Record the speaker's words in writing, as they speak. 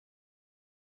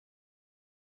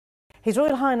His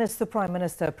Royal Highness the Prime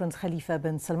Minister Prince Khalifa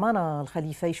bin Salman Al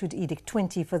Khalifa issued Edict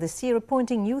 20 for this year,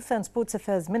 appointing Youth and Sports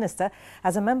Affairs Minister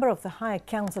as a member of the Higher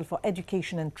Council for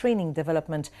Education and Training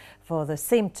Development for the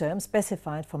same term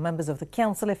specified for members of the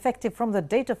Council, effective from the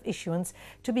date of issuance,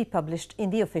 to be published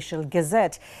in the official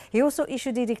Gazette. He also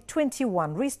issued Edict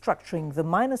 21, restructuring the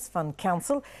Minors Fund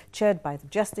Council, chaired by the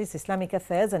Justice, Islamic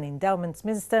Affairs and Endowments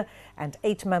Minister, and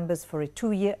 8 members for a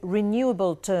 2-year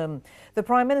renewable term. The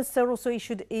Prime Minister also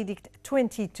issued Edict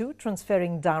 22,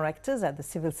 transferring directors at the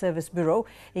Civil Service Bureau,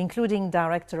 including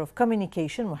Director of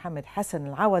Communication Mohammed Hassan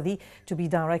Al-Awadi to be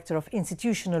Director of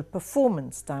Institutional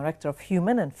Performance, Director of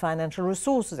Human and Financial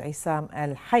Resources Issam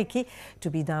Al-Haiki to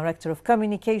be Director of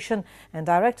Communication, and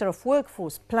Director of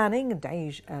Workforce Planning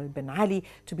Daij Al-Ben Ali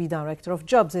to be Director of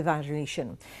Jobs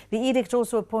Evaluation. The edict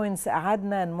also appoints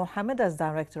Adnan Mohammed as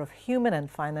Director of Human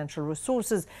and Financial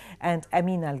Resources and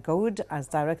Amin Al-Gaud as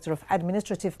Director of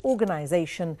Administrative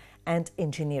Organization and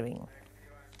Engineering.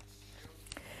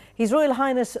 His Royal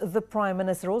Highness the Prime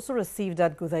Minister also received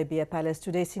at Gudaibiya Palace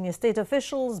today senior state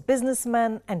officials,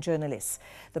 businessmen and journalists.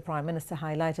 The Prime Minister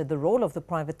highlighted the role of the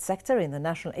private sector in the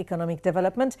national economic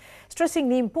development, stressing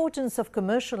the importance of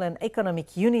commercial and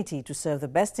economic unity to serve the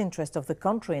best interest of the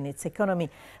country and its economy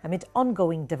amid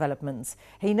ongoing developments.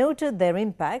 He noted their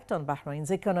impact on Bahrain's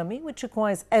economy, which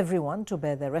requires everyone to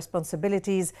bear their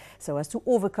responsibilities so as to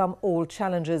overcome all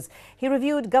challenges. He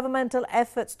reviewed governmental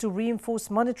efforts to reinforce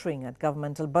monitoring at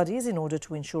governmental bodies in order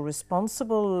to ensure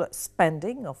responsible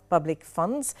spending of public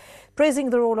funds, praising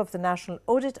the role of the National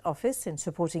Audit Office in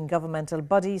supporting governmental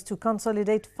bodies to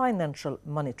consolidate financial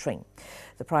monitoring.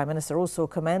 The Prime Minister also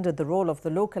commended the role of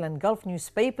the local and Gulf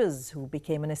newspapers, who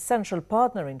became an essential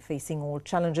partner in facing all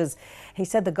challenges. He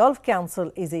said the Gulf Council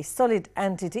is a solid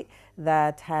entity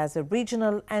that has a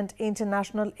regional and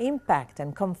international impact,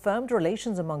 and confirmed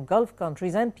relations among Gulf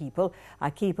countries and people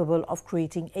are capable of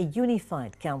creating a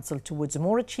unified council towards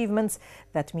more achievements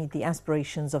that meet the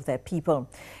aspirations of their people.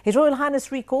 His Royal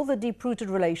Highness recalled the deep-rooted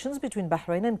relations between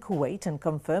Bahrain and Kuwait and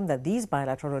confirmed that these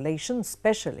bilateral relations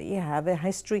especially have a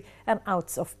history and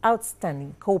of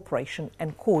outstanding cooperation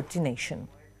and coordination.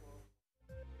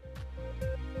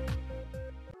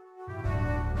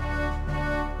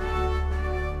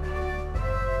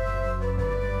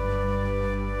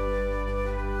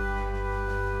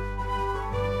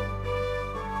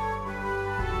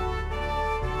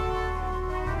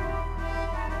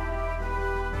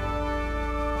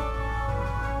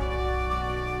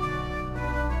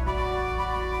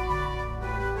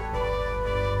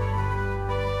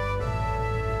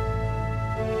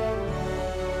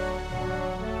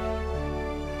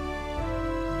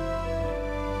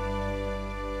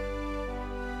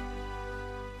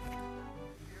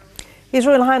 His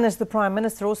Royal Highness the Prime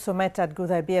Minister also met at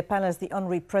Gudaibiya Palace the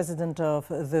Honorary President of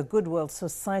the Good World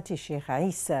Society, Sheikh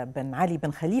Isa bin Ali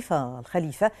bin Khalifa Al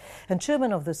Khalifa, and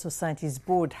Chairman of the Society's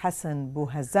board, Hassan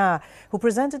Bouhazza, who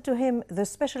presented to him the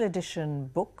special edition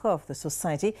book of the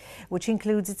Society, which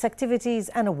includes its activities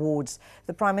and awards.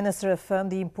 The Prime Minister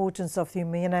affirmed the importance of the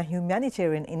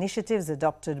humanitarian initiatives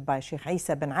adopted by Sheikh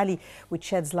Isa bin Ali, which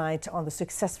sheds light on the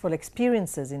successful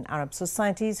experiences in Arab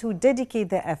societies who dedicate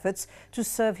their efforts to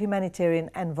serve humanitarian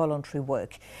and voluntary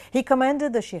work. He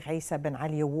commended the Sheikh Isa bin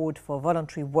Ali Award for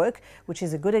voluntary work, which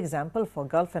is a good example for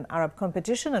Gulf and Arab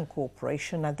competition and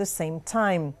cooperation at the same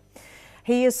time.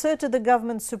 He asserted the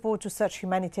government's support to such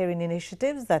humanitarian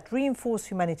initiatives that reinforce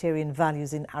humanitarian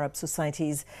values in Arab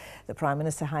societies. The Prime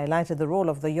Minister highlighted the role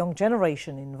of the young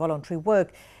generation in voluntary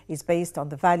work is based on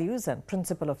the values and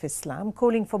principle of Islam,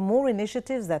 calling for more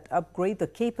initiatives that upgrade the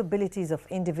capabilities of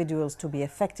individuals to be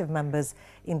effective members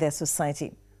in their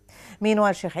society.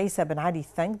 Meanwhile, Sheikh Isa bin Ali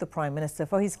thanked the Prime Minister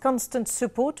for his constant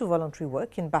support to voluntary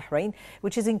work in Bahrain,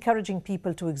 which is encouraging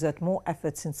people to exert more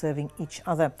efforts in serving each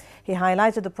other. He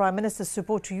highlighted the Prime Minister's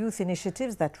support to youth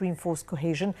initiatives that reinforce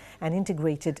cohesion and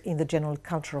integrated in the general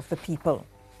culture of the people.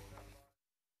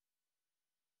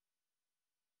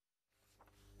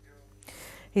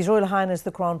 His Royal Highness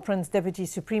the Crown Prince, Deputy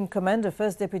Supreme Commander,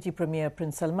 First Deputy Premier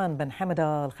Prince Salman bin Hamad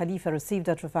Al Khalifa received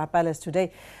at Rifah Palace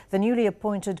today the newly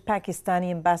appointed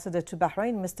Pakistani ambassador to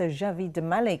Bahrain, Mr. Javid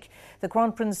Malik. The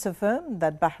Crown Prince affirmed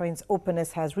that Bahrain's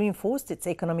openness has reinforced its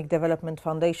economic development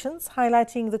foundations,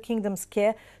 highlighting the kingdom's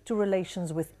care to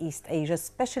relations with East Asia,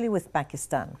 especially with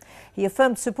Pakistan. He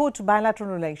affirmed support to bilateral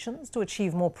relations to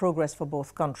achieve more progress for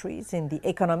both countries in the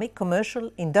economic,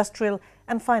 commercial, industrial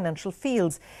and financial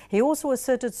fields. He also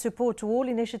asserted support to all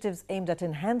initiatives aimed at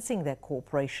enhancing their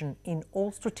cooperation in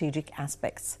all strategic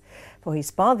aspects. For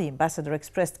his part, the ambassador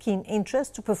expressed keen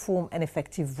interest to perform an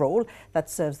effective role that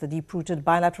serves the deep-rooted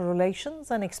bilateral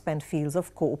relations and expand fields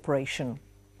of cooperation.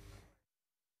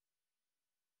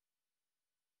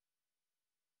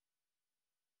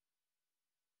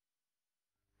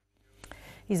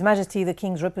 His Majesty the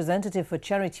King's representative for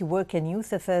Charity Work and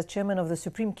Youth Affairs, Chairman of the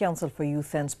Supreme Council for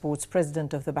Youth and Sports,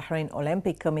 President of the Bahrain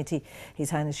Olympic Committee,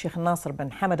 His Highness Sheikh Nasser bin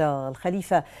Hamad Al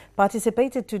Khalifa,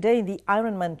 participated today in the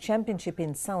Ironman Championship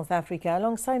in South Africa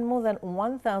alongside more than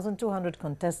 1,200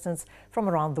 contestants from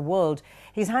around the world.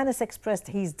 His Highness expressed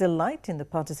his delight in the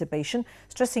participation,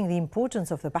 stressing the importance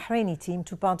of the Bahraini team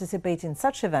to participate in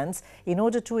such events in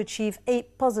order to achieve a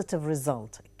positive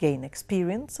result, gain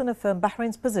experience and affirm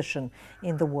Bahrain's position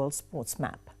in the world sports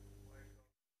map.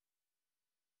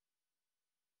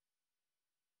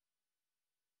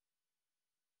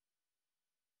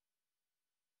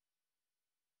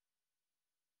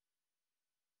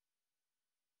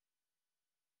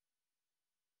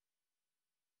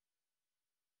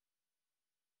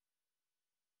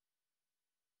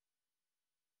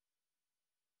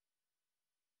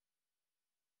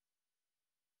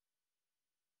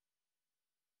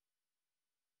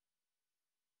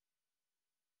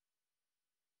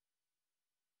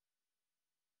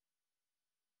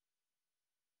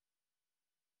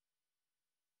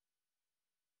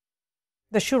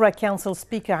 The Shura Council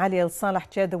Speaker Ali Al Saleh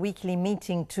chaired the weekly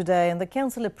meeting today, and the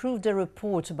Council approved a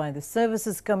report by the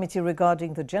Services Committee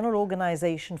regarding the General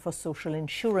Organisation for Social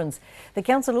Insurance. The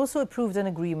Council also approved an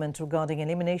agreement regarding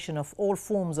elimination of all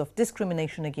forms of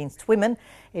discrimination against women,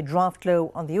 a draft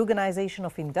law on the organisation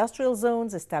of industrial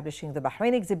zones, establishing the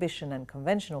Bahrain Exhibition and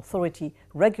Convention Authority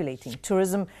regulating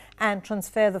tourism, and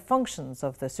transfer the functions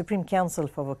of the Supreme Council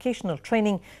for Vocational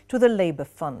Training to the Labour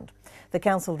Fund. The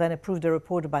Council then approved a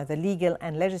report by the Legal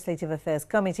and Legislative Affairs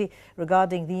Committee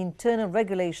regarding the internal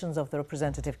regulations of the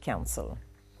Representative Council.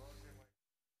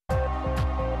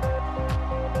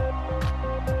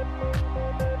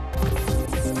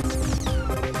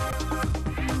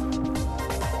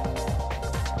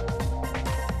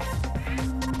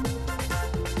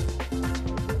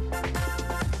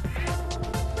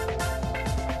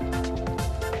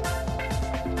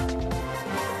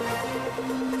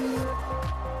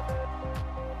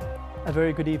 A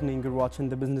very good evening. You're watching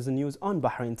the business and news on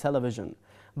Bahrain Television.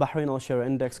 Bahrain All-Share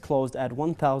Index closed at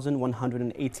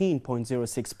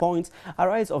 1,118.06 points, a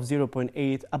rise of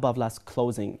 0.8 above last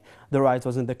closing. The rise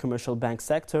was in the commercial bank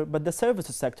sector, but the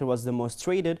services sector was the most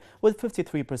traded with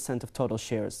 53% of total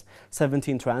shares.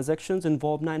 17 transactions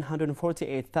involved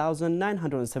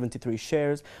 948,973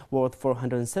 shares worth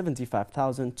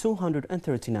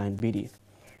 475,239 BD.